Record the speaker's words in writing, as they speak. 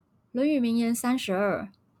论语名言32，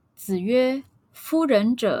子曰：夫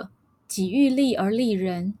仁者，己欲立而立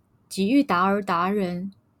人，己欲达而达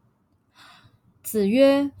人。子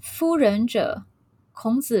曰：夫仁者，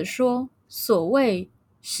孔子说，所谓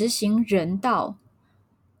实行仁道，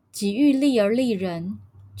己欲立而立人，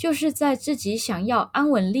就是在自己想要安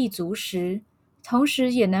稳立足时，同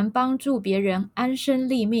时也能帮助别人安身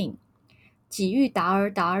立命。己欲达而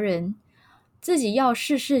达人，自己要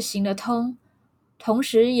事事行得通，同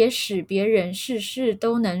时也使别人事事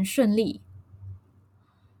都能顺利。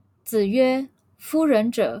子曰：夫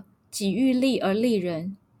仁者，己欲立而立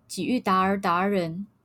人，己欲达而达人。